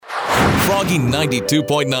Froggy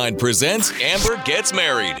 92.9 presents Amber Gets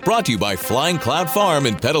Married. Brought to you by Flying Cloud Farm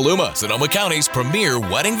in Petaluma, Sonoma County's premier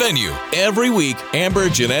wedding venue. Every week, Amber,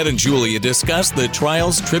 Jeannette, and Julia discuss the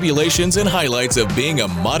trials, tribulations, and highlights of being a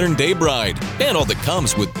modern-day bride and all that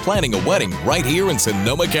comes with planning a wedding right here in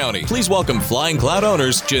Sonoma County. Please welcome Flying Cloud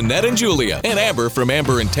owners Jeannette and Julia and Amber from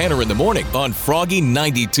Amber and Tanner in the Morning on Froggy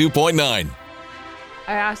 92.9. I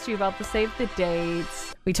asked you about the save the dates.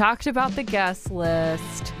 We talked about the guest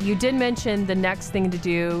list. You did mention the next thing to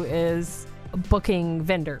do is booking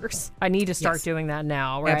vendors. I need to start doing that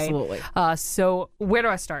now, right? Absolutely. So where do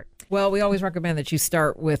I start? Well, we always recommend that you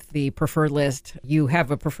start with the preferred list. You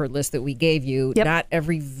have a preferred list that we gave you. Yep. Not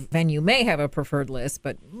every venue may have a preferred list,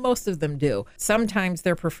 but most of them do. Sometimes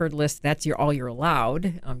their preferred list, that's all you're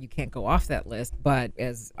allowed. You can't go off that list. But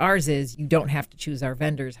as ours is, you don't have to choose our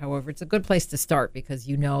vendors. However, it's a good place to start because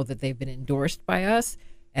you know that they've been endorsed by us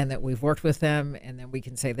and that we've worked with them, and then we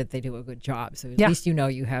can say that they do a good job. So at least you know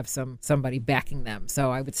you have somebody backing them. So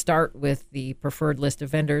I would start with the preferred list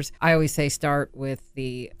of vendors. I always say start with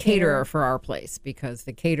the caterer for our place because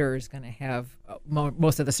the caterer is going to have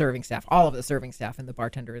most of the serving staff, all of the serving staff and the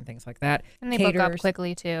bartender and things like that. And they book up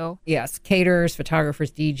quickly too. Yes, caterers,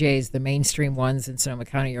 photographers, DJs, the mainstream ones in Sonoma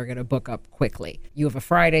County are going to book up quickly. You have a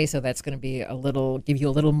Friday, so that's going to be give you a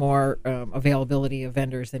little more availability of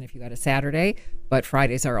vendors than if you got a Saturday, but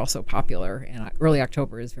Fridays are also popular, and early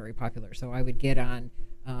October is very popular. So I would get on,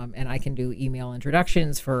 and I can do email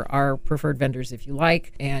introductions for our preferred vendors if you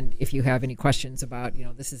like. And if you have any questions about,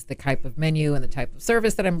 this is the type of menu and the type of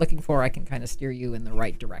service that I'm looking for, I can kind of steer you in the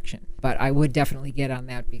right direction. But I would definitely get on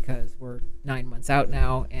that because we're 9 months out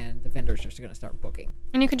now and the vendors are going to start booking.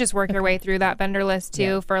 And you can just work your way through that vendor list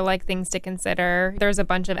too for things to consider. There's a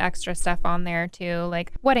bunch of extra stuff on there too,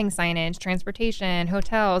 like wedding signage, transportation,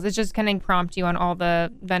 hotels. It's just kind of prompt you on all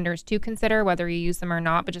the vendors to consider, whether you use them or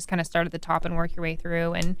not, but just kind of start at the top and work your way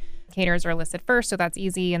through. And caterers are listed first, so that's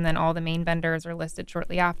easy. And then all the main vendors are listed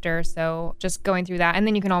shortly after. So just going through that. And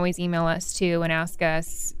then you can always email us too and ask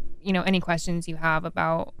us, any questions you have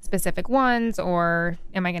about specific ones, or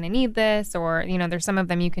am I going to need this? Or, there's some of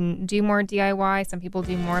them you can do more DIY. Some people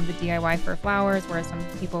do more of the DIY for flowers, whereas some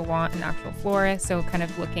people want an actual florist. So kind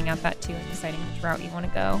of looking at that too and deciding which route you want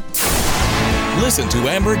to go. Listen to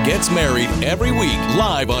Amber Gets Married every week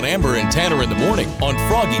live on Amber and Tanner in the Morning on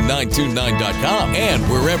Froggy929.com and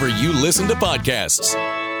wherever you listen to podcasts.